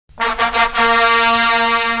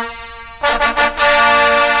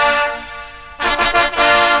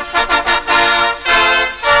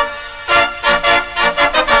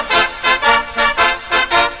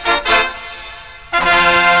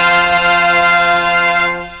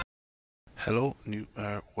Hello, and you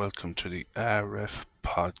are welcome to the RF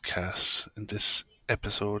podcast. And this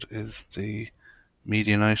episode is the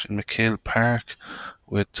media night in McHale Park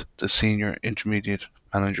with the senior, intermediate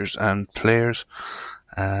managers and players.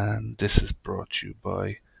 And this is brought to you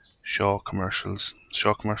by Shaw Commercials.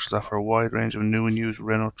 Shaw Commercials offer a wide range of new and used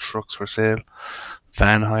Renault trucks for sale,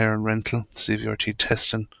 van hire and rental, CVRT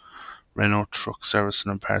testing, Renault truck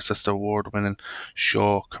servicing and parts. That's the award-winning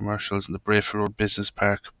Shaw Commercials in the Brafey Road Business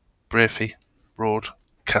Park, Brafey Road,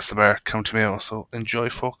 Castlebar, County Mayo. So enjoy,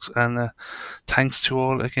 folks, and thanks to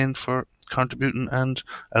all again for contributing and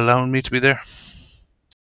allowing me to be there.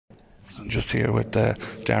 So I'm just here with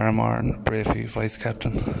Darragh Moran, Brafey vice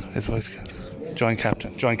captain, joint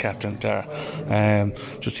captain,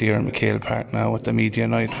 Darragh. Just here in McHale Park now with the media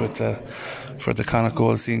night for the Connacht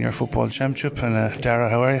Gold Senior Football Championship. And Darragh,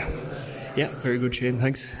 how are you? Yeah, very good, Shane.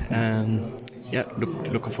 Thanks.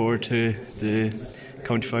 Looking forward to the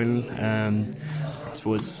county final. I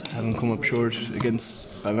suppose having come up short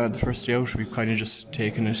against Ballina the first day out, we've kind of just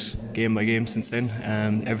taken it game by game since then.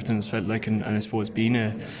 Everything has felt like, and I suppose being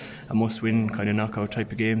a must-win kind of knockout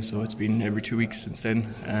type of game. So it's been every 2 weeks since then.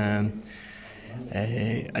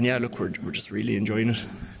 We're just really enjoying it.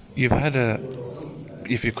 You've had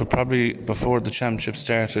if you could probably, before the championship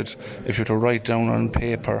started, if you were to write down on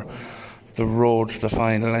paper the road to the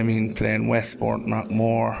final, I mean, playing Westport,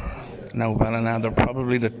 Knockmore, now Ballina, they're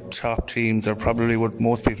probably the top teams. They're probably what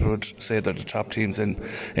most people would say they're the top teams in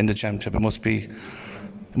the championship. It must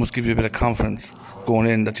give you a bit of confidence going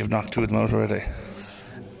in that you've knocked two of them out already.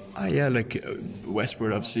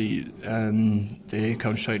 Westport, obviously, the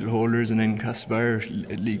county title holders, and then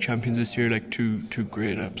Castlebar, league champions this year, like two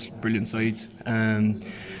great, brilliant sides.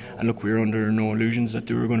 And look, we were under no illusions that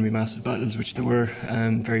there were going to be massive battles, which there were.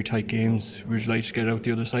 Very tight games. We were delighted to get out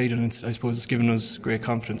the other side, and I suppose it's given us great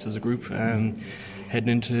confidence as a group heading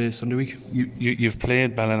into Sunday week. You've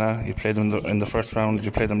played Ballina, you played them in the first round,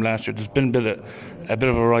 you played them last year. There's been a bit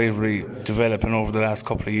of a rivalry developing over the last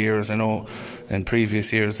couple of years. I know in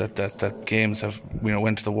previous years that games have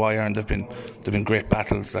went to the wire, and they've been great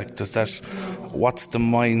battles. What's the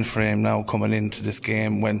mind frame now coming into this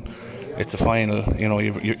game when it's a final?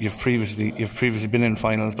 You've previously been in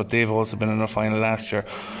finals, but they've also been in a final last year.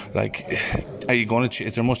 Are you going to?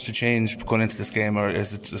 Is there much to change going into this game, or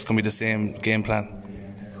is it just going to be the same game plan?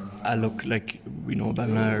 We know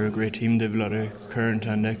Ballina are a great team. They have a lot of current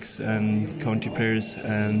and ex county players,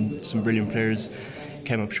 and some brilliant players.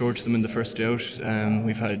 Came up short to them in the first day out.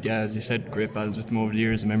 We've had, as you said, great battles with them over the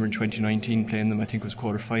years. I remember in 2019 playing them, I think it was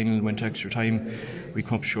quarter final, went to extra time. We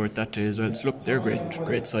come up short that day as well. So look, they're a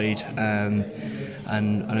great side.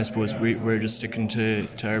 And I suppose we're just sticking to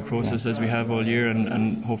our process as we have all year,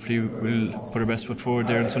 and hopefully we'll put our best foot forward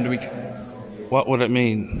there on Sunday week. What would it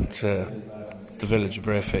mean to the village of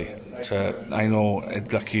Brafey? I know,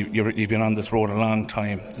 you've been on this road a long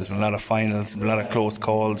time. There's been a lot of finals, a lot of close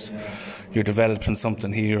calls. You're developing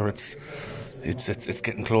something here. It's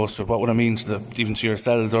getting closer. What would it mean even to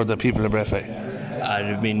yourselves or the people of Brafey?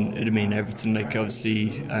 It'd mean everything.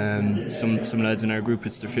 Obviously, some lads in our group,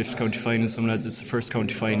 it's their fifth county final. Some lads, it's the first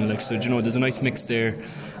county final. There's a nice mix there,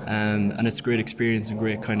 and it's a great experience and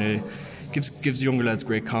great kind of gives the younger lads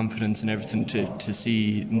great confidence and everything to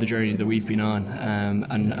see the journey that we've been on,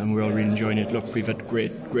 and we're all really enjoying it. Look, we've had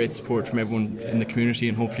great support from everyone in the community,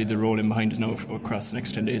 and hopefully they'll roll in behind us now across the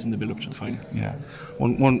next 10 days in the build up to the final. Yeah.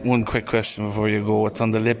 One quick question before you go. It's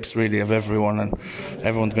on the lips really of everyone, and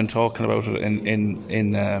everyone's been talking about it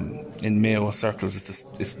in Mayo circles.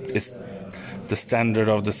 It's the standard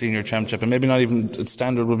of the senior championship, and maybe not even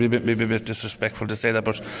standard would be maybe a bit disrespectful to say that,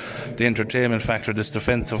 but the entertainment factor, this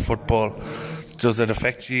defensive football, does it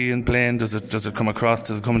affect you in playing? Does it come across?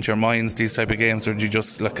 Does it come into your minds, these type of games, or do you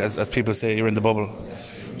just look, as people say, you're in the bubble?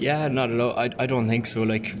 Yeah, not at all. I don't think so.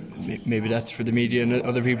 Maybe that's for the media and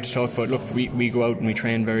other people to talk about. Look, we go out and we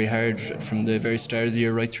train very hard from the very start of the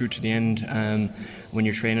year right through to the end. When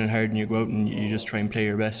you're training hard and you go out and you just try and play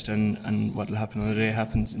your best, and what'll happen on the day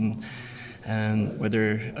happens. And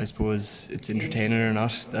whether, I suppose, it's entertaining or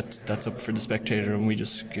not, that's up for the spectator, and we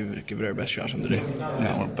just give it our best shot on the day.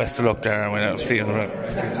 Yeah, well, best of luck, Darragh. See you around.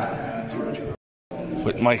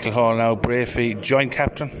 With Michael Hall now, Brafey, joint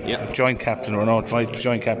captain. Yeah. Joint captain, or not,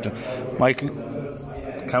 joint captain. Michael,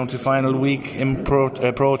 county final week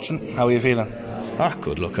approaching. How are you feeling?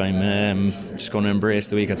 Good luck. I'm just going to embrace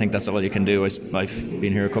the week. I think that's all you can do. I've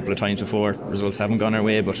been here a couple of times before. Results haven't gone our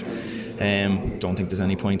way, but Don't think there's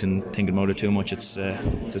any point in thinking about it too much. It's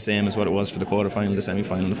the same as what it was for the quarter-final, the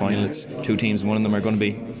semi-final, the final. It's two teams and one of them are going to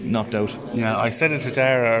be knocked out. Yeah, I said it to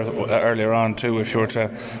Dara earlier on too. If you were to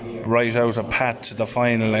write out a path to the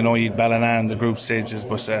final, I know you'd Ballina in the group stages,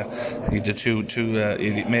 but you'd the two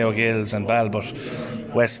Mayo Gales and Ball, but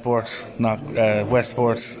Westport,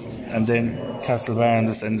 and then Castlebar in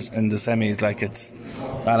the semis. Like, it's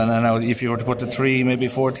Ballina now. If you were to put the three, maybe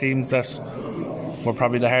four teams that were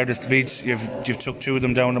probably the hardest to beat, you've took two of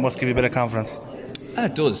them down. It must give you a bit of confidence.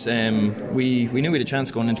 It does. We knew we had a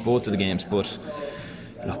chance going into both of the games, but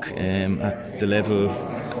look, at the level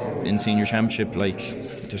in senior championship, like,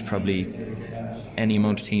 there's probably any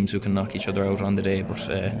amount of teams who can knock each other out on the day, but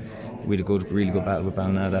we had a really good battle with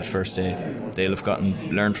Ballina that first day. They'll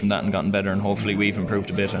have learned from that and gotten better, and hopefully we've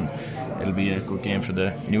improved a bit, and it'll be a good game for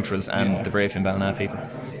the neutrals and the brave and Ballina people.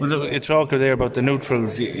 Well, look, you talk there about the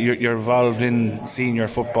neutrals. You're involved in senior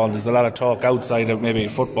football. There's a lot of talk outside of maybe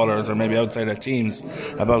footballers or maybe outside of teams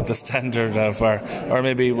about the standard of or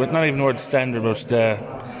maybe not even the word standard, but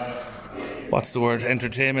what's the word,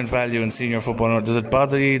 entertainment value in senior football. Does it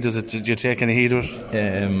bother you? Did you take any heed of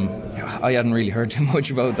it? I hadn't really heard too much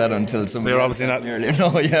about that until somebody You're obviously not earlier.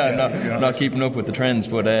 No, not keeping up with the trends,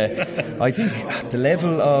 but I think the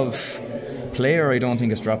level of player, I don't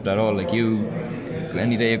think it's dropped at all. Like,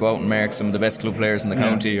 any day you go out and mark some of the best club players in the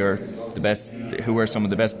county, or who are some of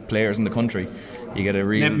the best players in the country, you get a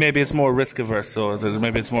real... Maybe it's more risk averse, so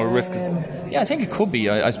maybe it's more risk... Yeah, I think it could be.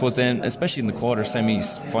 I suppose then, especially in the quarter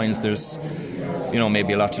semis, finals, there's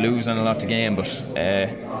maybe a lot to lose and a lot to gain, but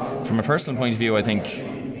from a personal point of view, I think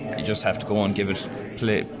you just have to go and give it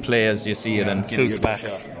play as you see it, and give suits it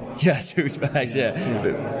backs. Yeah, suits backs, yeah.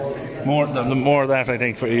 The more of that, I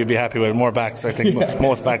think, you'd be happy with. More backs, I think.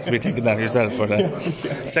 Most backs would be thinking that yourself. But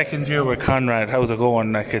second year with Conrad, how's it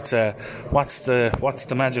going? Like, it's what's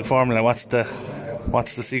the magic formula? What's the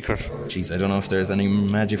secret? Jeez, I don't know if there's any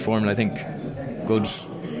magic formula. I think good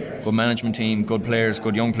management team, good players,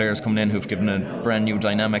 good young players coming in who've given a brand new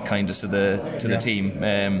dynamic kind of to the team.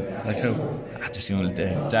 Like who?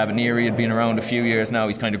 David Neary had been around a few years now.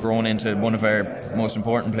 He's kind of grown into one of our most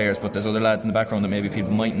important players, but there's other lads in the background that maybe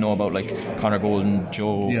people might know about, like Conor Golden,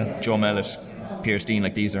 Joe Mellett, Pierce Dean.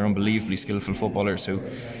 Like, these are unbelievably skillful footballers who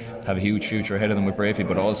have a huge future ahead of them with Bravey,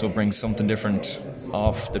 but also bring something different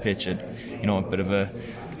off the pitch. A bit of a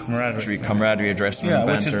camaraderie, a dressing room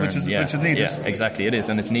banter, which is needed. Yeah, exactly, it is,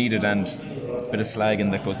 and it's needed. And a bit of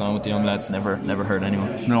slagging that goes on with the young lads never hurt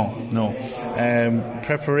anyone. No.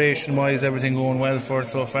 Preparation wise, everything going well for it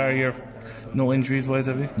so far? No injuries wise,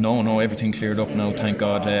 have you? No, everything cleared up now, thank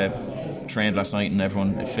God. Trained last night and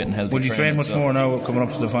everyone fit and healthy. Would you train much more now coming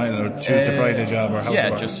up to the final, or Tuesday Friday job, or how's it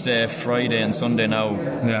work? Just Friday and Sunday now.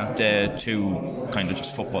 Yeah. Two kind of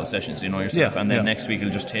just football sessions, yourself, and then next week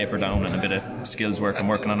it'll just taper down and a bit of skills work and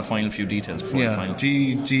working on a final few details before the final. Do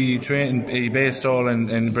you train? Are you based all in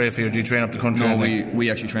Bravey, or do you train up the country? No, we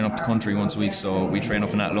actually train up the country once a week, so we train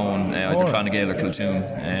up in Athlone, either Clonagale or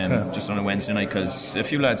Kiltoon, just on a Wednesday night, because a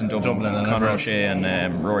few lads in Dublin Conor O'Shea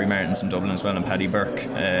and Rory Martin's in Dublin as well, and Paddy Burke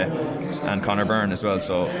and Conor Byrne as well.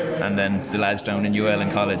 So, and then the lads down in UL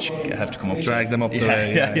in college have to come up, drag them up.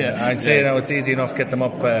 I'd say now it's easy enough to get them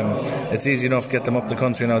up. It's easy enough to get them up the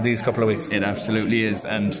country now these couple of weeks. It absolutely is,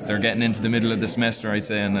 and they're getting into the middle of the semester, I'd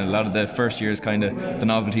say, and a lot of the first years kind of the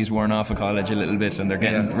novelty's worn off of college a little bit, and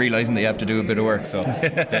they're realising they have to do a bit of work, so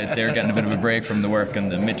they're getting a bit of a break from the work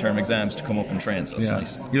and the midterm exams to come up and train, so it's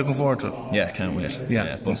nice. You looking forward to it? Yeah, can't wait.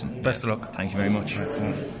 Buzzing. Best of luck. Thank you very much.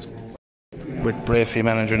 With Bravey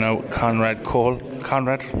manager now, Conrad Cole.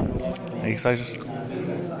 Conrad, are you excited?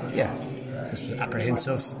 Yeah, just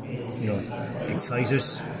apprehensive, excited.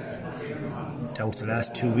 Down to the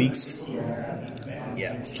last 2 weeks.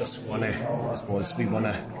 Yeah, just wanna. I suppose we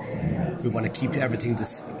wanna keep everything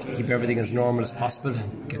as normal as possible.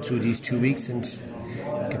 Get through these 2 weeks and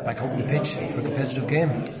get back out on the pitch for a competitive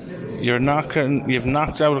game. You've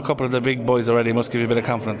knocked out a couple of the big boys already. Must give you a bit of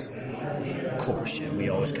confidence. Of course, yeah, we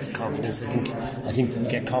always get confidence. I think you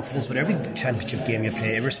get confidence with every championship game you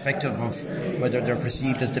play, irrespective of whether they're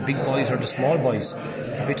perceived as the big boys or the small boys.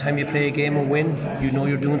 Every time you play a game and win,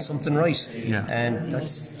 you're doing something right. Yeah. And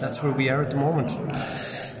that's where we are at the moment.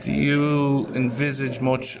 Do you envisage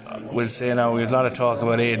much? We'll say now, we have a lot of talk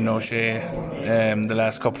about Aidan O'Shea the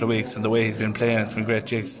last couple of weeks, and the way he's been playing, it's been great.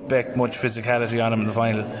 Do you expect much physicality on him in the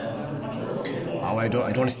final? Oh, I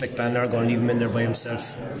don't expect Banner going to leave him in there by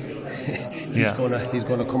himself. He's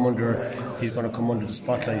gonna come under the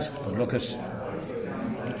spotlight. But look at,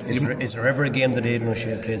 is there ever a game that Aidan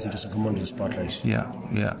O'Shea plays and doesn't come under the spotlight? Yeah.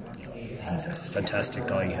 he's a fantastic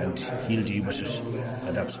guy and he'll deal with it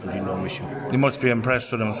and absolutely no issue. You must be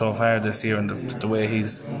impressed with him so far this year and the way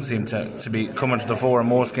he's seemed to be coming to the fore in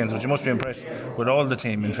most games, but you must be impressed with all the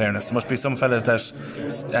team, in fairness. There must be some fellas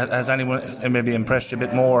that has anyone maybe impressed you a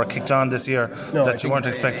bit more or kicked on this year that you weren't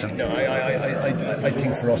expecting. No, I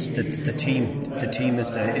think for us the team is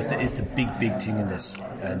the big thing in this,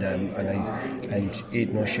 and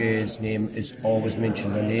Aidan O'Shea's name is always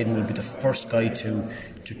mentioned, and Aidan will be the first guy to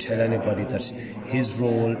tell anybody that his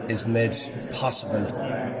role is made possible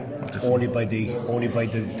only by the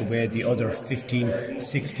way the other 15,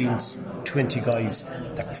 16, 20 guys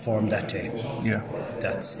that performed that day. Yeah,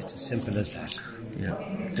 it's as simple as that. Yeah,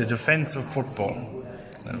 the defensive football.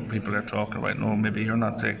 People are talking about, no, maybe you're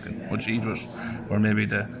not taking much heed of it, or maybe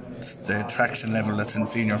the traction level that's in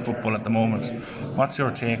senior football at the moment. What's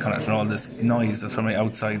your take on it and all this noise that's from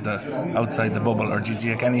outside the bubble, or do you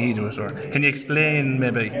take any heed of it, or can you explain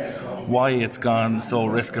maybe why it's gone so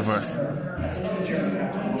risk averse?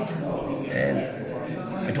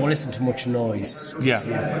 I don't listen to much noise. That's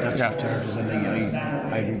what it is,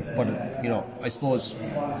 and but I suppose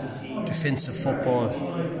defensive football,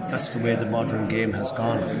 that's the way the modern game has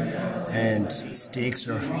gone, and stakes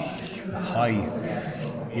are high,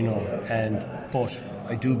 but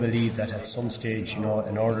I do believe that at some stage, in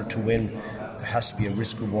order to win, there has to be a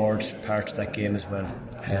risk reward part of that game as well,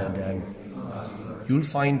 and you'll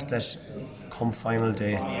find that come final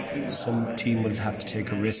day some team will have to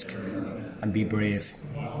take a risk and be brave,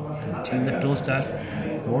 and the team that does that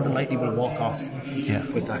more than likely will walk off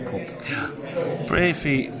with that cup.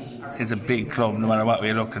 Bravery is a big club, no matter what way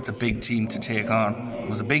you look. It's a big team to take on. It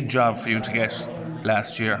was a big job for you to get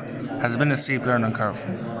last year. Has it been a steep learning curve?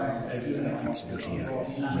 Absolutely,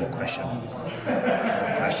 yeah. No question.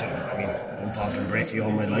 I mean, I'm involved in Bravery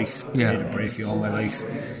all my life. Yeah. Played at Bravery all my life.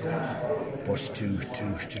 But to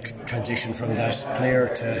transition from that player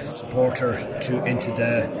to supporter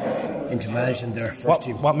into managing their first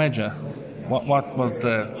team. What made you? What was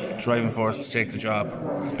the driving force to take the job?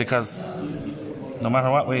 Because no matter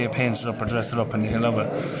what way you paint it up or dress it up and you love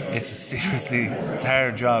it, it's a seriously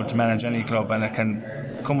hard job to manage any club, and it can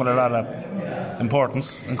come with a lot of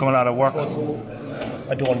importance and come with a lot of work.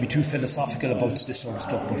 I don't want to be too philosophical about this sort of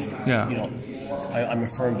stuff, but I'm a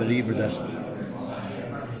firm believer that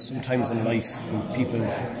sometimes in life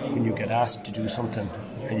when you get asked to do something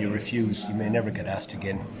and you refuse, you may never get asked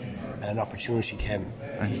again, and an opportunity came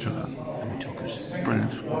and you took it. And we took it.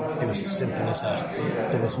 Brilliant. It was as simple as that.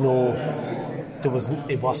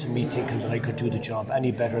 It wasn't me thinking that I could do the job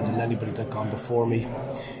any better than anybody that gone before me.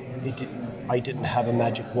 I didn't have a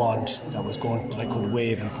magic wand that I could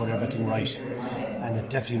wave and put everything right, and it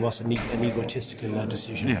definitely wasn't an egotistical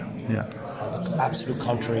decision. Yeah. On the absolute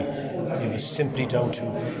contrary, it was simply down to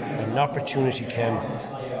an opportunity came.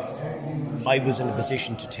 I was in a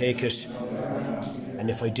position to take it, and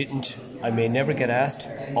if I didn't, I may never get asked,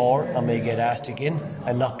 or I may get asked again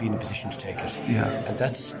and not be in a position to take it. Yeah. And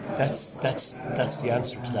that's the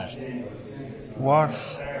answer to that.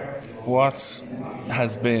 What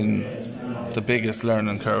has been the biggest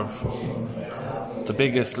learning curve? The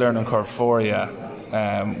biggest learning curve for you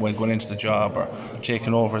when going into the job or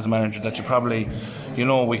taking over as manager, that you probably,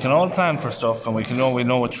 we can all plan for stuff, and we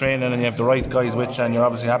know with training, and you have the right guys with you, and you're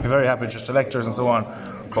obviously very happy with your selectors and so on.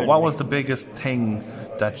 But what was the biggest thing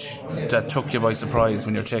that took you by surprise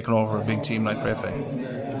when you're taking over a big team like Bravery?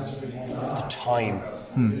 The time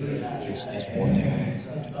is one thing.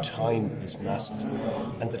 The time is massive,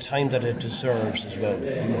 and the time that it deserves as well.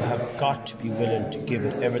 You have got to be willing to give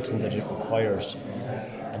it everything that it requires,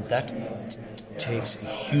 and that takes a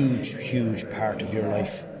huge part of your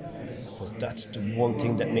life. But that's the one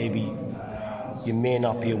thing that maybe you may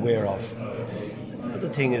not be aware of. The other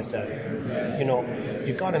thing is that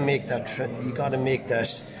you got to make that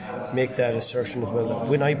assertion as well. That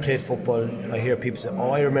when I played football, I hear people say,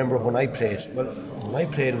 "Oh, I remember when I played." Well, when I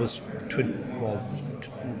played was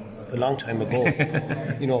a long time ago.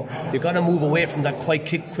 You got to move away from that quite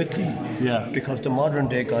quickly. Yeah. Because the modern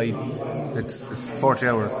day guy, it's 40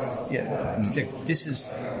 hours. Yeah. This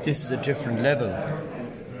is a different level.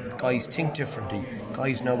 Guys think differently.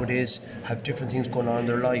 Guys nowadays have different things going on in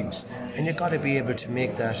their lives, and you've got to be able to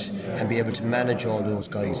make that and be able to manage all those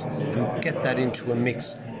guys and get that into a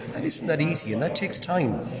mix. That isn't that easy, and that takes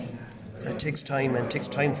time. And it takes time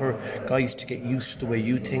for guys to get used to the way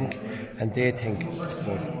you think and they think.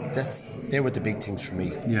 They were the big things for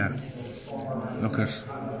me. Yeah. Look at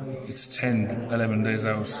it's 10, 11 days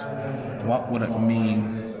out. What would it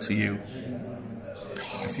mean to you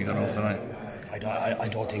if you got over the line? I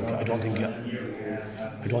don't think I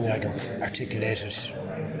can articulate it.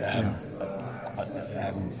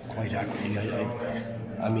 quite accurately.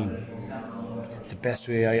 I mean, the best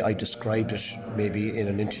way I described it, maybe in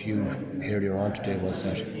an interview earlier on today, was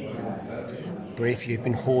that Braithwaite have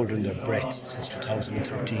been holding their breaths since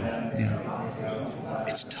 2013. Yeah.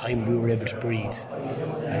 It's time we were able to breathe,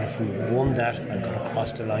 and if we won that and got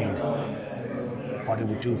across the line, what it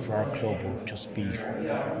would do for our club would just be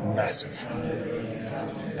massive.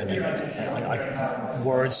 And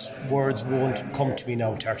words won't come to me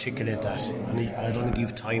now to articulate that, and I don't think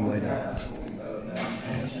you've time either.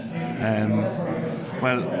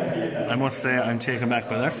 Well, I must say I'm taken back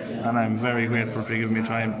by that, and I'm very grateful for giving me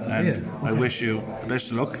time, and I wish you the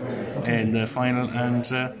best of luck in the final, and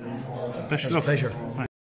best of luck. Pleasure.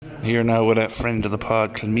 Here now with a friend of the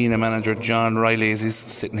pod, Kilmina manager John Riley. He's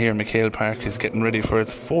sitting here in McHale Park. He's getting ready for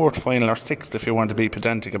his 4th final, or 6th if you want to be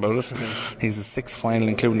pedantic about it. He's the 6th final,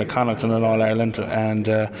 including the Connaughton and All-Ireland. And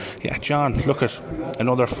John, look at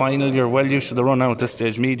another final. You're well used to the run now at this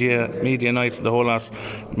stage. Media nights, the whole lot.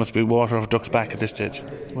 Must be water off ducks back at this stage.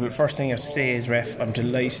 Well, the first thing I have to say is, Ref, I'm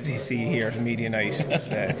delighted to see you here at Media Night.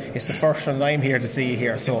 It's the first one I'm here to see you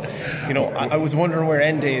here. So, I was wondering where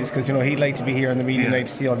Ende is, because, he'd like to be here on the Media Night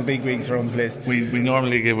to see all the big wigs around the place. We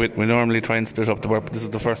normally try and split up the work, but this is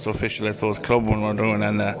the first official, I suppose, club one we're doing,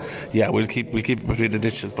 and we'll keep it between the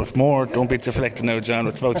ditches. But more, don't be deflected now, John.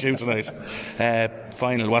 It's about you tonight.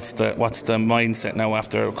 Final. What's the mindset now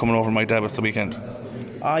after coming over my Davos the weekend?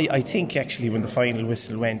 I think actually when the final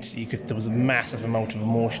whistle went, there was a massive amount of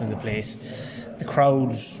emotion in the place. The crowd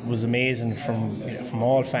was amazing from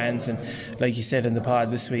all fans, and like you said in the pod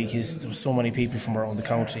this week, there was so many people from around the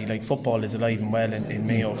county. Like, football is alive and well in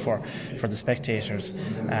Mayo for the spectators,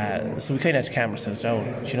 so we kind of had to calm ourselves down,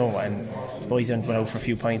 and the boys went out for a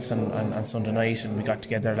few pints on Sunday night, and we got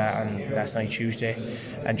together last night Tuesday,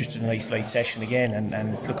 and just a nice light session again,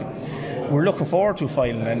 and we're looking forward to a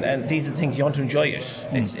final, and these are the things you want to enjoy it.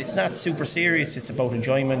 It's not super serious. It's about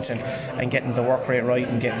enjoyment and getting the work rate right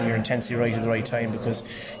and getting your intensity right at the right time,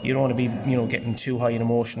 because you don't want to be getting too high in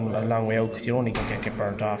emotion a long way out, because you only get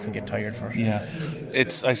burnt off and get tired for it. Yeah,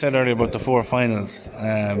 I said earlier about the 4 finals.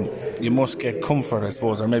 You must get comfort, I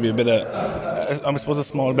suppose, or maybe a bit of, I suppose, a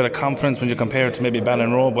small bit of confidence when you compare it to maybe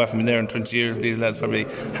Ballinrobe. I haven't been there in 20 years. These lads probably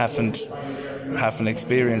haven't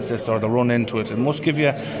experienced this or the run into it. It must give you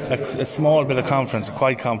a small bit of confidence, a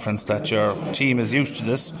quiet confidence, that your team is used to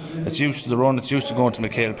this. It's used to the run. It's used to going to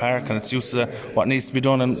McHale Park, and it's used to what needs to be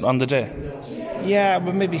done on the day. Yeah,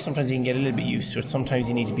 but maybe sometimes you can get a little bit used to it. Sometimes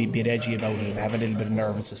you need to be a bit edgy about it and have a little bit of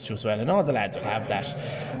nervousness too as well. And all the lads will have that.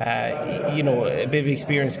 A bit of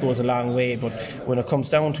experience goes a long way, but when it comes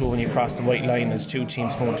down to it, when you cross the white line, there's 2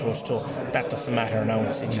 teams going toe-to-toe. That doesn't matter now.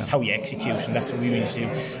 It's just how you execute, and that's what we need to do.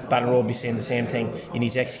 Ballinrobe will be saying the same thing. You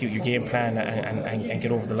need to execute your game plan and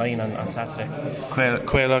get over the line on Saturday.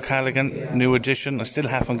 Quayle O'Callaghan, new addition. I still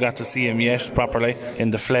haven't got to see him yet properly in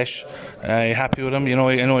the flesh. Are you happy with him? I know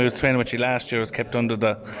he was training with you last year. Kept under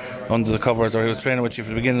the covers, or he was training with you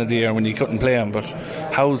for the beginning of the year when you couldn't play him. But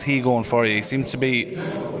how's he going for you? He seems to be,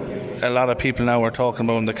 a lot of people now are talking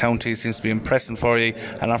about in the county, he seems to be impressing for you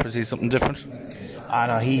and offers you something different.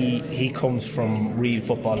 No, he comes from real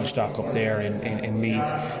footballing stock up there in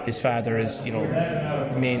Meath. His father is,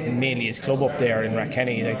 mainly his club up there in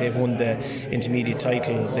Rathkenny. Like, they've won the intermediate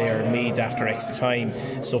title there in Meath after extra time.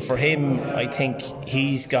 So for him, I think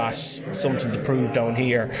he's got something to prove down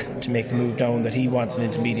here to make the move down, that he wants an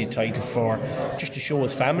intermediate title for, just to show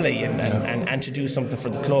his family and to do something for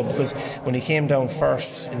the club. Because when he came down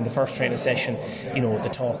first in the first training session, the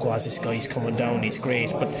talk was, this guy's coming down, he's great,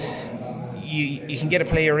 but you can get a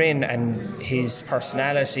player in and his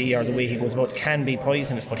personality or the way he goes about can be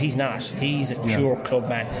poisonous, but he's not. He's a pure club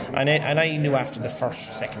man, and I knew after the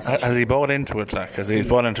second session. Has he bought into it? Has he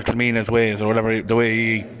bought into Kilmina's ways, or whatever, the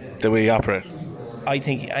way he operates? I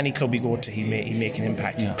think any club you go to, he make an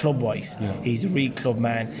impact. Club-wise, he's a real club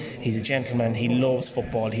man. He's a gentleman. He loves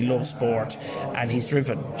football. He loves sport, and he's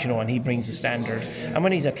driven. And he brings a standard. And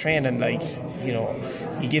when he's at training,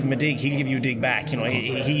 you give him a dig, he'll give you a dig back.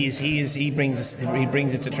 He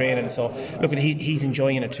brings it to training. So look, he's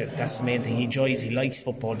enjoying it too. That's the main thing. He likes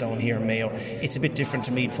football down here in Mayo. It's a bit different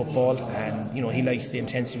to Meath football, and he likes the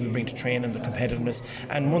intensity we bring to training, the competitiveness.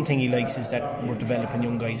 And one thing he likes is that we're developing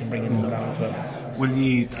young guys and bringing them along as well. Will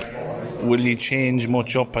you change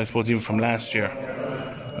much up, I suppose, even from last year?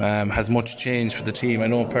 Has much changed for the team? I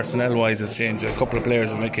know personnel-wise it's changed. A couple of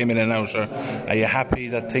players have came in and out. Or are you happy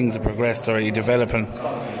that things have progressed, or are you developing?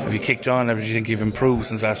 Have you kicked on? Or do you think you've improved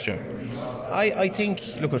since last year? I think,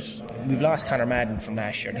 look, we've lost Conor Madden from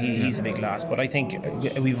last year. He's a big loss, but I think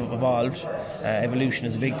we've evolved. Evolution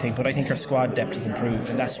is a big thing, but I think our squad depth has improved,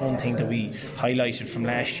 and that's one thing that we highlighted from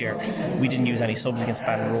last year. We didn't use any subs against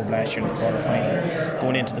Ballinrobe last year in the quarter final.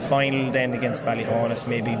 Going into the final then against Ballyhonus,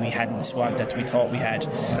 maybe we hadn't the squad depth we thought we had,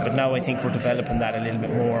 but now I think we're developing that a little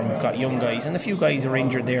bit more, and we've got young guys, and a few guys are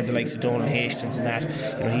injured there, the likes of Donald Hastings and that.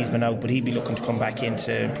 He's been out, but he'd be looking to come back in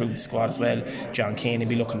to improve the squad as well. John Kane would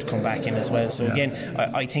be looking to come back in as well. So again,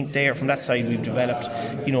 I think there from that side we've developed,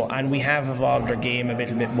 and we have evolved our game a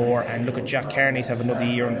little bit more. And look at Jack Carney's have another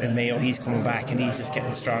year in Mayo. He's coming back and he's just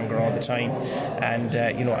getting stronger all the time. And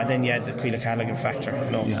and then you add the Quila Callaghan factor.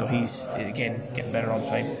 So he's again getting better all the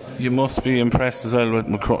time. You must be impressed as well with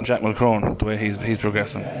Jack Mulcrone, the way he's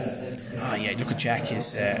progressing. Oh yeah, look at Jack.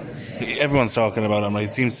 Everyone's talking about him. He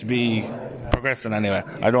seems to be progressing anyway.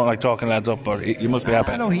 I don't like talking lads up, but you must be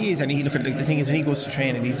happy. I know he is, and he look at the thing is when he goes to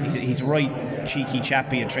training, he's a right cheeky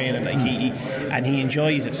chappy at training, like he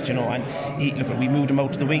enjoys it, And we moved him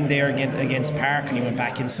out to the wing there against Park, and he went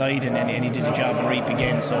back inside, and he did the job on Reap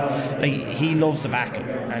again. So he loves the battle,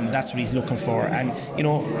 and that's what he's looking for. And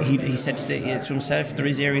he said to himself, there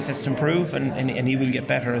is areas that's to improve, and he will get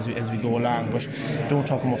better as we go along. But don't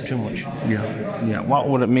talk him up too much. Yeah. What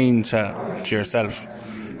would it mean to yourself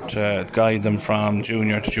to guide them from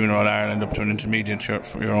junior to Junior All-Ireland up to an intermediate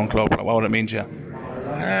for your own club? What would it mean to you?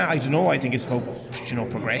 I don't know. I think it's about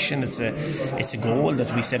progression. It's a goal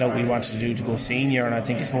that we set out we wanted to do to go senior, and I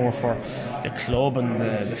think it's more for the club and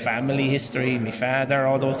the family history, my father,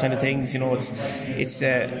 all those kind of things.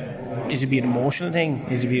 It'd be an emotional thing.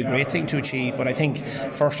 It'd be a great thing to achieve. But I think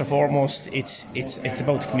first and foremost, it's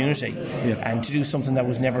about the community, and to do something that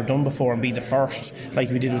was never done before and be the first, like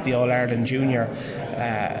we did with the All-Ireland Junior.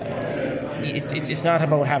 It's not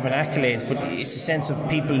about having accolades, but it's a sense of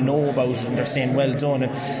people know about it and they're saying well done,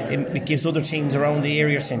 and it gives other teams around the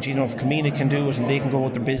area saying, if Kilmena can do it and they can go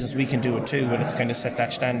with their business, we can do it too, and it's kind of set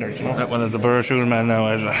that standard. Well, as a Burrshool man now,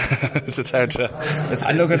 it's hard to.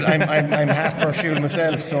 I'm half Burrshool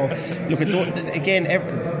myself, so look at again.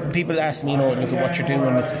 People ask me, look at what you're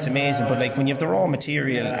doing. It's amazing, but when you have the raw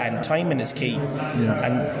material and timing is key,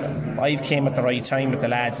 and I've came at the right time with the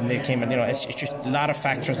lads, and they came, and it's just a lot of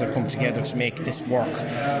factors have come together to make this work.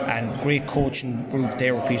 And great coaching group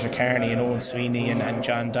there with Peter Carney and Owen Sweeney and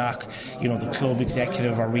John Dock. The club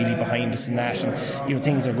executive are really behind us in that, and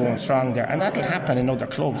things are going strong there, and that'll happen in other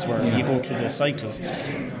clubs where you go through those cycles,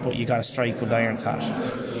 but you got to strike with the iron's hot.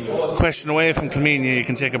 Question away from Kilmena, you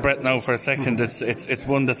can take a breath now for a second. It's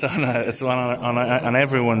one that's on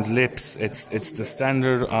everyone's lips. It's the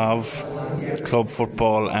standard of club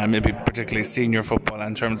football, and maybe particularly senior football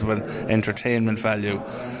in terms of an entertainment value.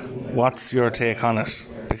 What's your take on it?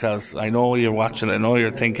 Because I know you're watching it, I know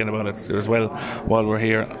you're thinking about it as well while we're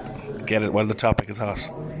here. Get it while the topic is hot.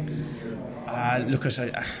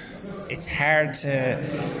 It's hard to.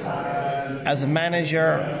 As a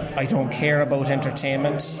manager, I don't care about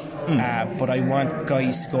entertainment, but I want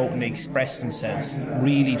guys to go out and express themselves,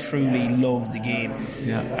 really truly love the game.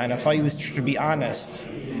 And if I was to be honest,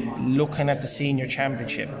 looking at the senior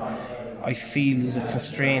championship, I feel there's a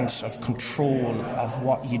constraint of control of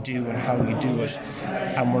what you do and how you do it,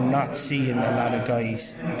 and we're not seeing a lot of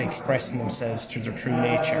guys expressing themselves to their true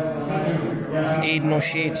nature. Aidan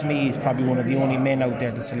O'Shea to me is probably one of the only men out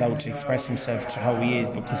there that's allowed to express himself to how he is,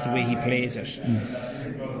 because the way he plays it.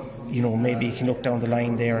 Maybe you can look down the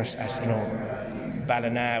line there at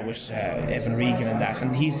Ballina with Evan Regan and that,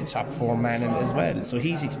 and he's the top four man as well, so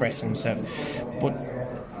he's expressing himself. But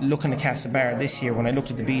looking at Castlebar this year, when I looked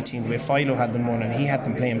at the B team, the way Philo had them running, he had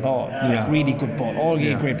them playing ball, really good ball, all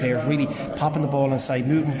great players, really popping the ball inside,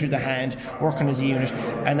 moving through the hand, working as a unit.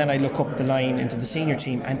 And then I look up the line into the senior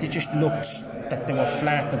team, and they just looked that they were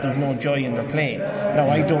flat, that there was no joy in their play. Now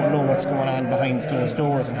I don't know what's going on behind closed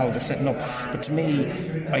doors and how they're setting up, but to me,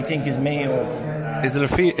 I think as Mayo, is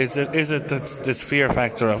it this fear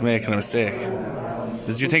factor of making a mistake?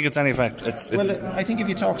 Did you think it's any fact? Well, I think if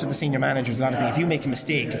you talk to the senior managers, a lot of things, if you make a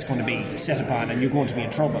mistake, it's going to be set upon and you're going to be in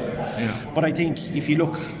trouble. But I think if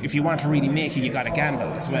you want to really make it, you got to gamble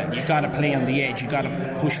as well. You got to play on the edge. You got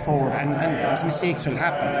to push forward, and mistakes will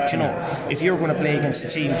happen. If you're going to play against a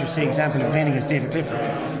team, just say example, if you're playing against David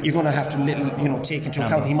Clifford, you're going to have to take into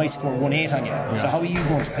account he might score 1-8 on you. So how are you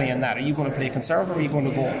going to play on that? Are you going to play conservative, or are you going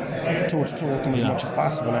to go toe to toe with them as much as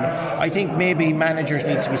possible? And I think maybe managers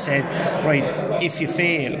need to be said, right, if you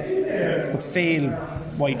fail, but fail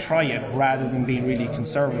why try it, rather than being really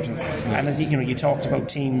conservative. And as you talked about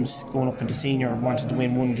teams going up into senior wanting to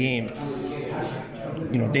win one game.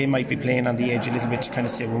 they might be playing on the edge a little bit to kind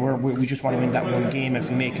of say, well, we just want to win that one game. If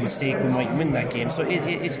we make a mistake, we might win that game. So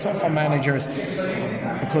it's tough on managers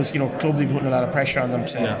because clubs will be putting a lot of pressure on them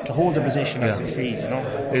to hold their position and succeed.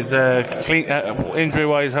 Is injury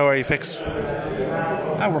wise, how are you fixed?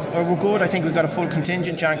 We're good. I think we've got a full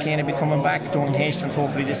contingent. John Kane will be coming back. Donald Hastings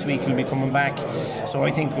hopefully this week will be coming back. So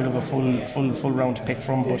I think we'll have a full round to pick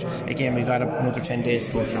from. But again, we've got another 10 days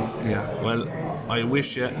to go through. Yeah. Well, I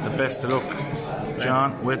wish you the best of luck,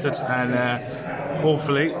 John, with it, and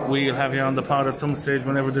hopefully we'll have you on the pod at some stage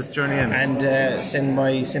whenever this journey ends. And send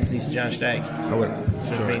my sympathies to John Stagg. I will.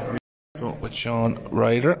 Sure. So with Sean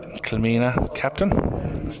Ryder, Kilmina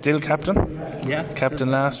captain, still captain. Yeah.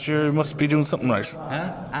 Captain last year, you must be doing something right.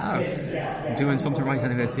 Doing something right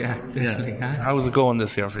anyways, yeah, definitely. Yeah. How's it going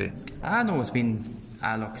this year for you? No, it's been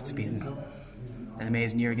it's been an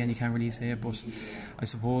amazing year again, you can't really say it, but I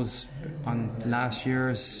suppose on last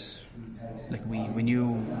year's, like we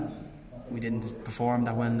knew we didn't perform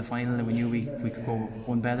that well in the final, and we knew we could go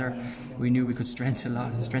one better. We knew we could strengthen a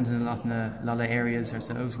lot in a lot of areas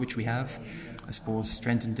ourselves, which we have. I suppose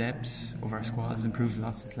strength and depth of our squad has improved a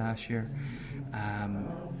lot since last year.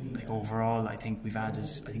 Overall, I think we've added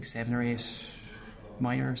 7 or 8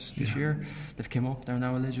 minors this year. They've come up, they're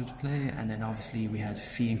now eligible to play, and then obviously we had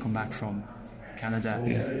Fian come back from Canada,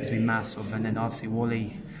 who's been massive, and then obviously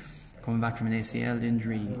Wooly coming back from an ACL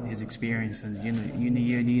injury, his experience, and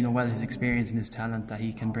you know well his experience and his talent that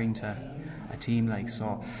he can bring to a team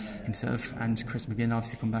so himself and Chris McGinn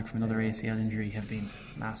obviously come back from another ACL injury have been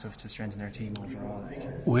massive to strengthen their team overall.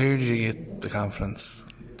 Where did you get the confidence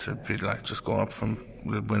to be just going up from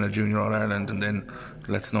win a junior All-Ireland and then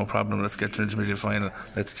no problem, let's get to the intermediate final,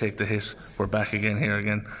 let's take the hit, we're back again here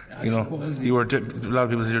again? You were a lot of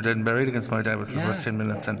people say you're dead and buried against my dad with the first 10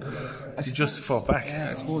 minutes, and you just fought back.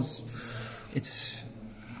 I suppose it's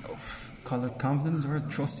call it confidence or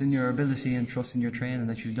trust in your ability and trust in your training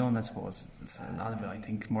that you've done. I suppose it's a lot of it. I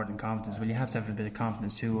think more than confidence, you have to have a bit of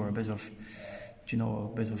confidence too, or a bit of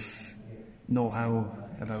know-how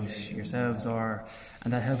about yourselves,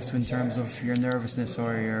 and that helps in terms of your nervousness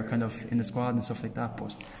or your kind of in the squad and stuff like that.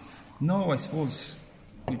 But no, I suppose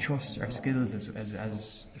we trust our skills,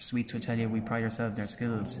 as Sweets will tell you. We pride ourselves in our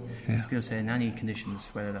skills. Yeah. Skill set in any conditions,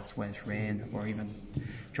 whether that's wet, rain, or even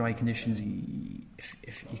dry conditions.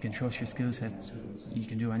 If you can trust your skill set, you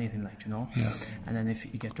can do anything, Yeah. And then if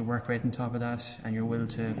you get the work rate on top of that, and your will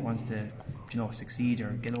to want to, succeed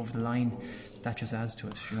or get over the line, that just adds to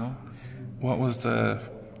it, What was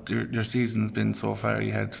your season's been so far?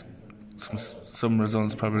 You had some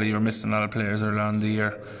results, probably you were missing a lot of players early on in the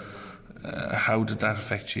year. How did that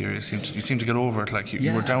affect you? You seem to get over it.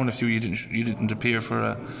 You were down a few. You didn't appear for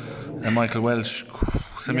a Michael Welsh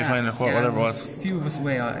semi-final, whatever it was. A few of us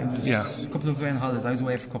away. A couple of away on holidays. I was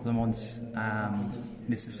away for a couple of months.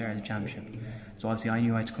 Missed the start of the championship. So obviously I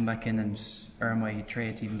knew I had to come back in and earn my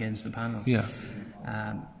trade to even get into the panel. Yeah.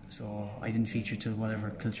 So I didn't feature till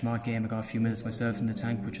whatever Kilchmark game. I got a few minutes myself in the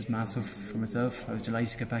tank, which was massive for myself. I was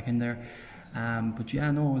delighted to get back in there.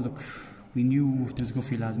 We knew there was a good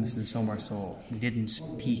few lads missing the summer, so we didn't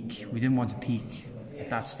peak. We didn't want to peak at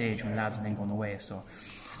that stage when lads had been going away.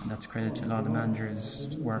 And that's a credit to a lot of the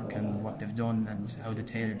managers' work and what they've done and how they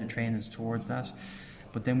tailored the trainings towards that.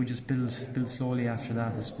 But then we just build slowly after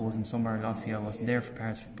that, I suppose. In summer, obviously I wasn't there for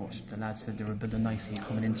parts, but the lads said they were building nicely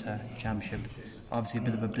coming into championship. Obviously a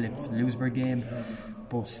bit of a blip for the Louisburg game,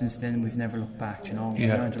 but since then we've never looked back. We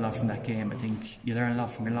learned a lot from that game. I think you learn a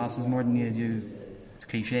lot from your losses more than you do. It's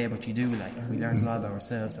cliche, but you do. We learned a lot about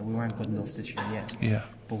ourselves that we weren't good enough this year yet. Yeah.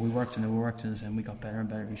 But we worked on it, and we got better and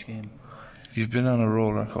better each game. You've been on a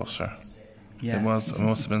roller coaster. Yeah. It must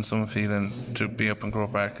have been some feeling to be up in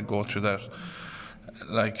Grove Park and go through that.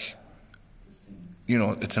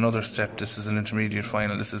 It's another step. This is an intermediate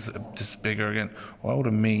final. This is bigger again. What would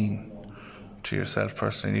it mean to yourself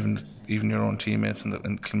personally, and even your own teammates in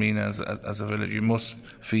Kilmina as a village? You must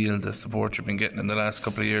feel the support you've been getting in the last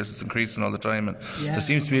couple of years. It's increasing all the time, and there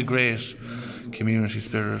seems to be a great community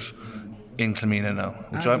spirit in Kilmina now,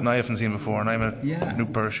 which I haven't seen before, and I'm a new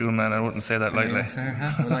Burrshoe man. I wouldn't say that lightly.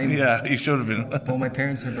 Well, you should have been. Both my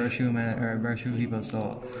parents are Burrshoe people,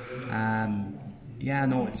 so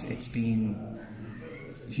it's been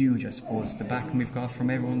huge, I suppose. The backing we've got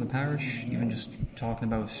from everyone in the parish, even just talking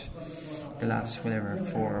about the last 4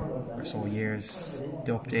 or so years,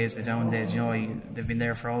 the up days, the down days, they've been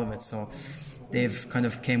there for all of it, so they've kind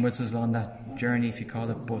of came with us on that journey, if you call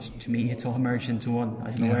it. But to me, it's all merged into one. I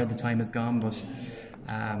don't know where the time has gone, but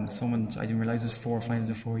I didn't realise it was 4 finals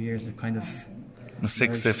in 4 years. It kind of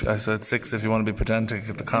 6 if you want to be pedantic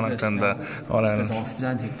at the Connacht and the All-Ireland. That's all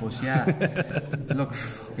pedantic, but look,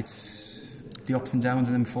 it's the ups and downs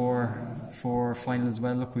in them four finals as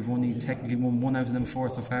well. Look, we've only technically won 1 out of them 4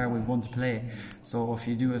 so far. We've 1 to play. So if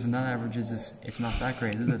you do it on that averages, it's not that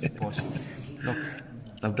great, is it? But look,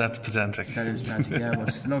 that's pedantic. That is pedantic, yeah.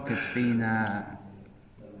 But look, it's been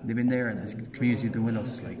they've been there, and the community's been with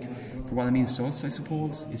us. Like, for what it means to us, I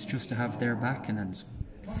suppose, it's just to have their back, and then,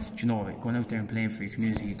 you know, going out there and playing for your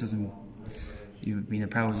community, it doesn't. You being a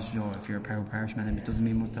proud, you know, if you're a proud parishman, it doesn't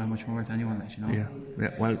mean that much more to anyone, like, you know. Yeah.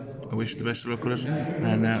 Well, I wish you the best of luck with it,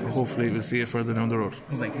 and hopefully we'll see you further down the road.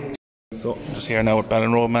 Okay. So, just here now with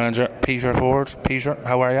Ballinrobe manager Peter Ford. Peter,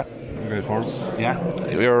 how are you? Great Ford. Yeah.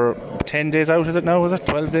 You're 10 days out, is it now? Is it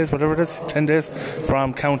 12 days, whatever it is? 10 days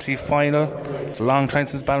from county final. It's a long time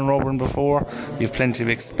since Ballinrobe were in before. You've plenty of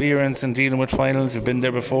experience in dealing with finals. You've been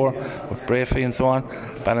there before with Brafey and so on.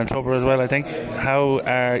 Ballintubber as well, I think. How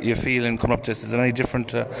are you feeling coming up to this? Is it any different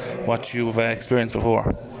to what you've experienced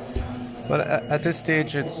before? Well, at this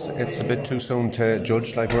stage, it's a bit too soon to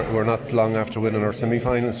judge. Like, we're not long after winning our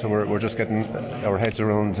semi-final, so we're just getting our heads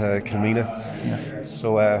around Kilmina. Yeah.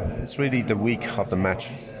 So it's really the week of the match,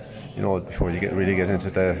 you know, before you really get into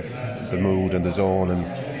the mood and the zone, and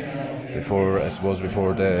before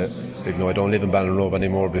the, you know, I don't live in Ballinrobe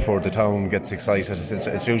anymore. Before the town gets excited,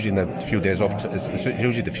 it's usually in the few days up to, it's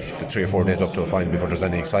usually the 3 or 4 days up to a final before there's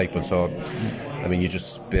any excitement. So, I mean, you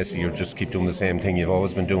just keep doing the same thing you've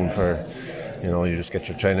always been doing for, you know, you just get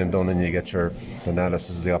your training done and you get your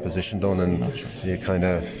analysis of the opposition done, and you're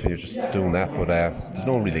just doing that. But there's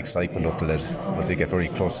no real excitement until they get very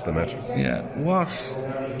close to the match. Yeah. What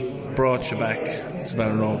brought you back to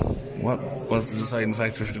Ballinrobe? What was the deciding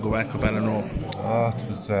factor for you to go back with Ballinrobe? It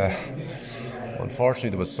was unfortunately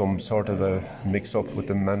there was some sort of a mix-up with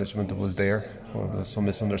the management that was there. Well, there was some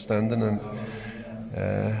misunderstanding, and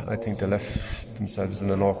I think they left themselves in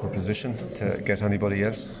an awkward position to get anybody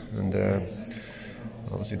else. And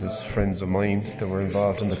obviously there's friends of mine that were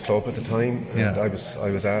involved in the club at the time, and I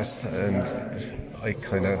was asked, and I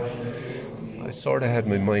sort of had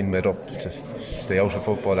my mind made up to stay out of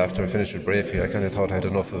football after I finished with Brafey. I kind of thought I had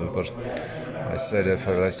enough of it, but I said if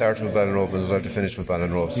I started with Ballinrobe, it was all to finish with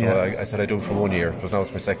Ballinrobe. So I said I'd do it for 1 year, but now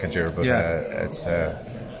it's my 2nd year. But it's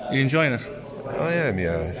you enjoying it? I am,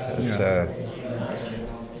 yeah.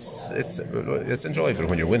 It's enjoyable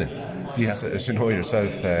when you're winning. Yeah. As you know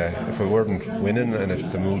yourself, if we weren't winning, and if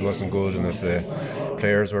the mood wasn't good, and if the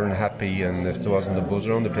players weren't happy, and if there wasn't a buzz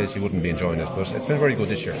around the place, you wouldn't be enjoying it. But it's been very good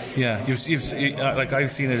this year. Yeah, you've like I've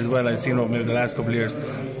seen it as well. I've seen over maybe the last couple of years.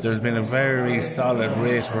 There's been a very solid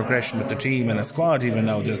rate of progression with the team and a squad. Even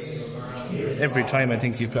now, there's every time I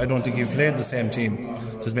don't think you've played the same team.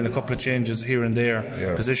 There's been a couple of changes here and there,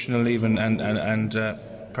 positional even and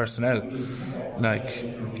personnel. Like,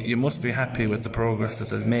 you must be happy with the progress that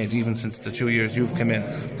they've made, even since the 2 years you've come in.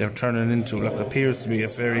 They're turning into what appears to be a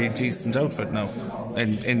very decent outfit now,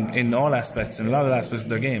 in all aspects, in a lot of aspects of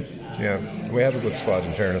their game. Yeah, we have a good squad,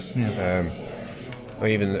 in fairness. Yeah.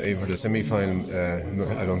 Even for the semi-final,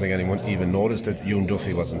 I don't think anyone even noticed that Ewan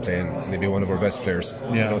Duffy wasn't playing. Maybe one of our best players. Yeah.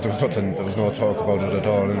 You know, there was no talk about it at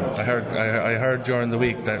all. And I heard during the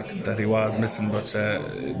week that he was missing, but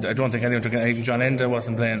I don't think anyone took any. Even John Enda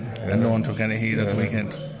wasn't playing, and no one took any heed at the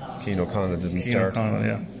weekend. Keane O'Connell didn't start.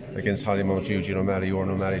 Against Hollymount, Eugene O'Malley, Oran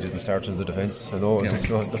O'Malley didn't start in the defence.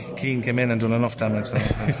 Keane came in and done enough damage.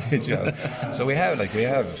 So we have a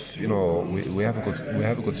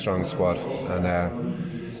good strong squad,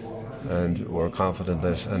 and we're confident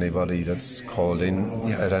that anybody that's called in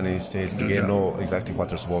at any stage of the game know exactly what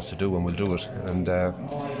they're supposed to do, and will do it. And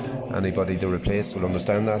anybody they replace will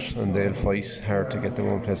understand that, and they'll fight hard to get their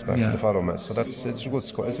own place back for the following match. So it's a good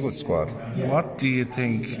squad. It's a good squad. What do you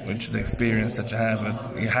think, with the experience that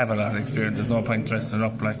you have a lot of experience, there's no point dressing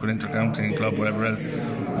up like with intercounty and club, whatever else.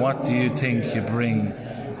 What do you think you bring,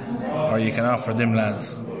 or you can offer them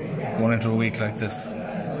lads going into a week like this?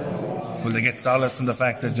 Will they get solace from the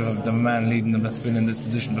fact that you have the man leading them that's been in this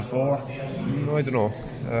position before? No, I don't know.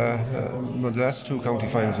 The last 2 county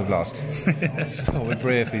finals have lost. So with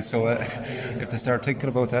Brafey. So if they start thinking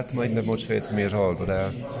about that, they mightn't have much faith in me at all. But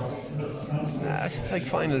like,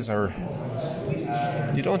 finals are,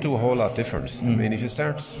 you don't do a whole lot different. I mean, if you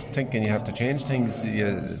start thinking you have to change things,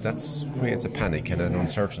 that creates a panic and an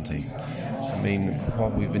uncertainty. I mean,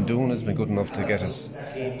 what we've been doing has been good enough to get us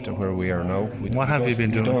to where we are now. What have you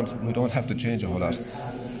been doing? We don't have to change a whole lot.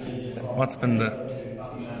 What's been the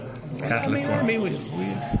catalyst?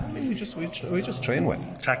 We just train well.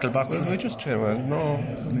 Tackle boxes? We just train well.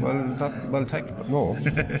 Tackle, but no.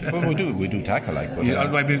 Well, we do tackle, like. But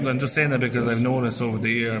I'm just saying that because I've noticed over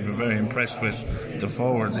the year, I've been very impressed with the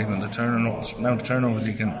forwards, even the amount of turnovers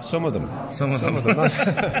you can. Some of them. Not.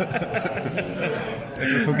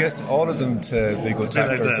 If we could get all of them to be good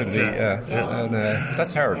tacklers, like that, and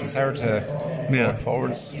that's hard. It's hard to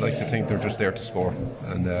forwards like to think they're just there to score,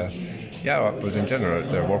 and but in general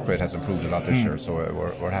their work rate has improved a lot this year, so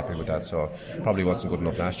we're happy with that. So probably wasn't good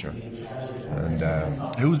enough last year. And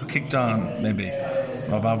who's kicked on? Maybe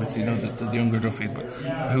Rob, obviously, the younger Duffies, but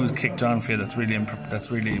who's kicked on for you that's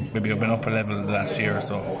really maybe been up a level the last year or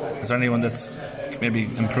so? Is there anyone that's maybe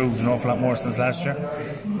improved an awful lot more since last year?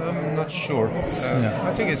 I'm not sure.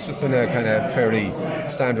 I think it's just been a kind of fairly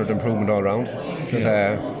standard improvement all round.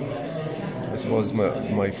 I suppose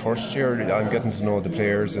my first year, I'm getting to know the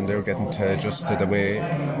players and they're getting to adjust to the way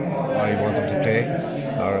I want them to play,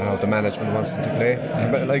 or how the management wants them to play.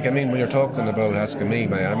 But when you're talking about asking me,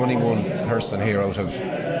 I'm only one person here out of,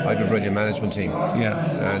 I have a brilliant management team,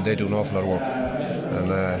 and they do an awful lot of work.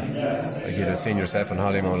 And I get a senior staff in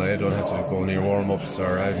Hollymount. I don't have to go near warm-ups,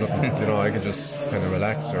 or I have nothing, I can just kind of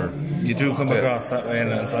relax. Or you do come across that way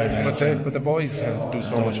and inside. But the boys have to do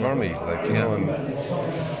so much for me, and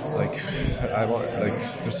I want,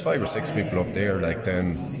 there's 5 or 6 people up there,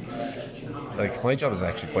 my job is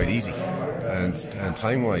actually quite easy, and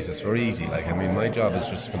time wise it's very easy. My job is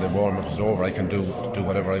just when the warm up is over, I can do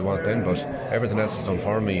whatever I want then, but everything else is done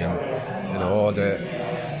for me, and all the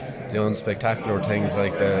unspectacular things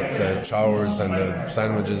like the showers and the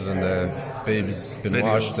sandwiches and the bibs been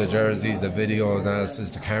washed, the jerseys, the video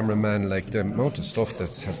analysis, the cameraman, the amount of stuff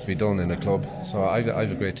that has to be done in a club. So I've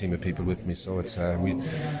a great team of people with me, so it's we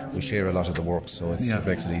share a lot of the work, so it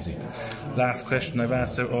makes it easy. Last question I've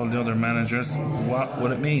asked all the other managers: what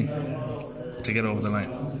would it mean to get over the line?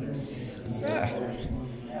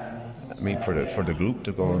 For the group,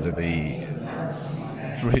 they're going to be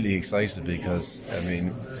really excited, because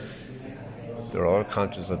they're all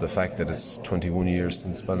conscious of the fact that it's 21 years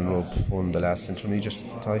since Ballinrobe won the last intermediate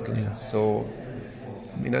title. So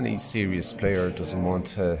any serious player doesn't want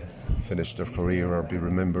to finish their career or be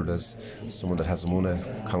remembered as someone that hasn't won a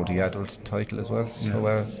county adult title as well. So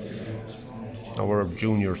our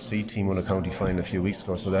junior C team won a county final a few weeks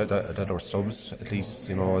ago, so that our subs, at least,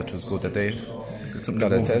 it was good that they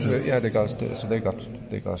got it. So they got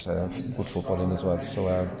good football in as well. So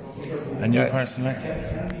and you personally?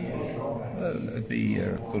 It'd be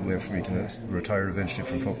a good way for me to retire eventually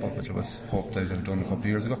from football, which I was hoped I'd have done a couple of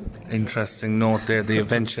years ago. Interesting note there, the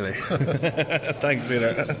eventually. Thanks,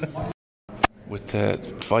 Peter. With the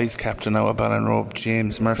vice captain now at Ballinrobe,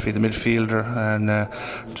 James Murphy, the midfielder, and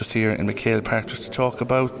just here in McHale Park just to talk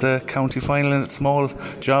about the county final and its small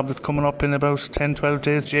job that's coming up in about 10-12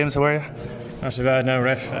 days. James, how are you? Not too bad now,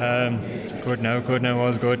 ref. Good now,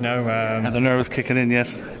 all's good now. Are the nerves kicking in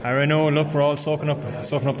yet? I know, look, we're all soaking up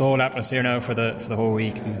the whole atmosphere now for the whole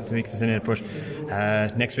week, the week that's in it. But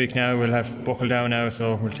next week now we'll have buckle down now,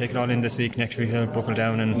 so we'll take it all in this week. Next week we'll buckle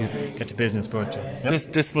down and get to business. But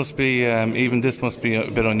this must be this must be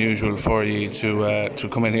a bit unusual for you to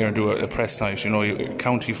come in here and do a press night.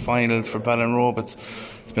 County final for Ballinrobe.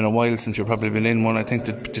 It's been a while since you've probably been in one. I think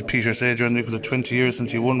did Peter say during the week, was it 20 years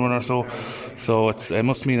since you won one or so? So it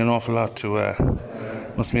must mean an awful lot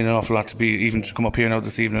to be even to come up here now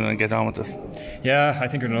this evening and get on with this. Yeah, I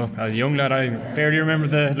think as a young lad, I barely remember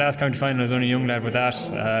the last county final. I was only a young lad with that.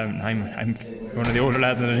 I'm one of the older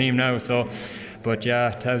lads on the team now, so. But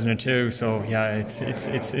 2002. So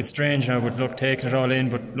it's strange now. But look, taking it all in.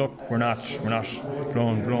 But look, we're not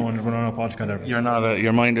blowing up altogether. Your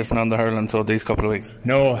mind isn't on the hurling. So these couple of weeks.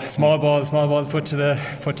 No, small balls put to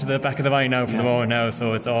the back of the line now for the moment now.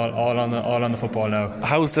 So it's all on the football now.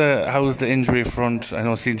 How's the injury front? I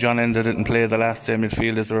know John Enda didn't play the last day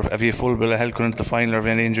midfield. Have you a full bill of health going into the final, or have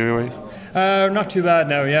any injury worries? Not too bad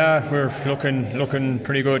now. Yeah, we're looking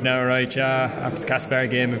pretty good now. Right. Yeah, after the Casper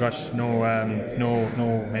game, we've got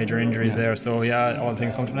no major injuries there, so all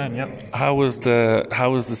things come to an end. Yeah. How has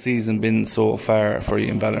the season been so far for you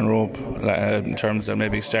in Ballinrobe, in terms of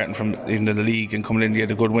maybe starting from even the league and coming in to get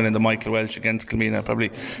a good win in the Michael Welch against Kilmina?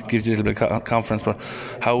 Probably gives you a little bit of confidence, but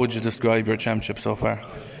how would you describe your championship so far?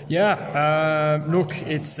 Look,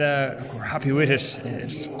 it's we're happy with it.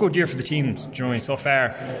 It's a good year for the teams, so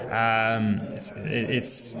far.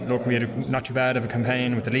 Look, we had not too bad of a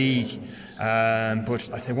campaign with the league. But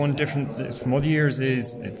I'd say one difference from other years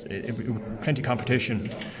is it plenty of competition.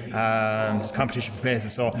 There's competition for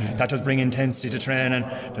places, so that does bring intensity to training.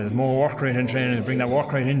 There's more work rate in training, to bring that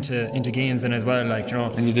work rate into games then as well.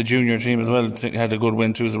 And you the junior team as well had a good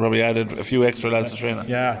win too, so probably added a few extra lads to training.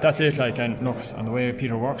 Yeah, that's it. And look, on the way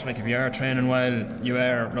Peter works, if you are training well,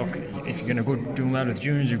 if you're doing well with the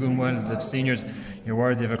juniors, you're doing well with the seniors, you're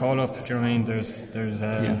worthy of a call up. Do you know what I mean?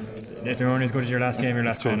 If they're only as good as your last game, your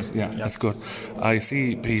last training. That's good. I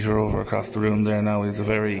see Peter over across the room there now. He's a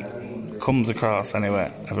very comes across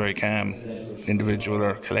anyway a very calm individual,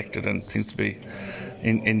 or collected, and seems to be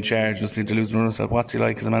in charge, doesn't seem to lose none of himself. What's he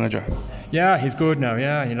like as a manager? Yeah, he's good now.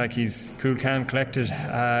 Yeah, he's cool, calm, collected.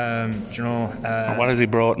 What has he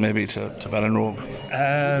brought maybe to Ballinrobe?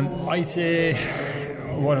 I'd say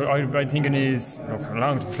what I'm thinking is,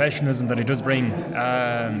 along with the professionalism that he does bring,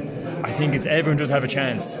 I think it's everyone does have a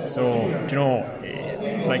chance. So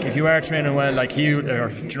like if you are training well, like he, or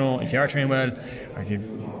if you are training well, or if you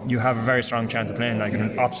have a very strong chance of playing. Like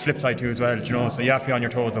an flip side too as well, so you have to be on your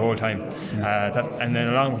toes the whole time. And then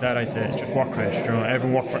along with that, I'd say it's just work rate.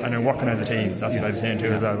 Everyone and they're working as a team. That's what I'm saying too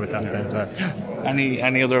as well with that. Then as well.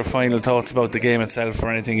 Any other final thoughts about the game itself, or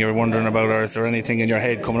anything you're wondering about, or is there anything in your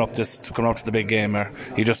head coming up to the big game, or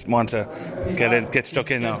you just want to get stuck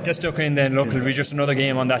in now? Get stuck in. Then look, it'll be just another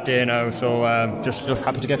game on that day now. So just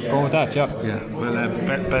happy to get going with that. Yeah. Well,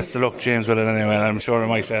 best of luck, James, with it anyway. I'm sure I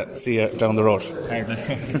might see you down the road.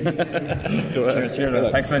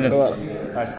 Cheers. Thanks, man. Bye.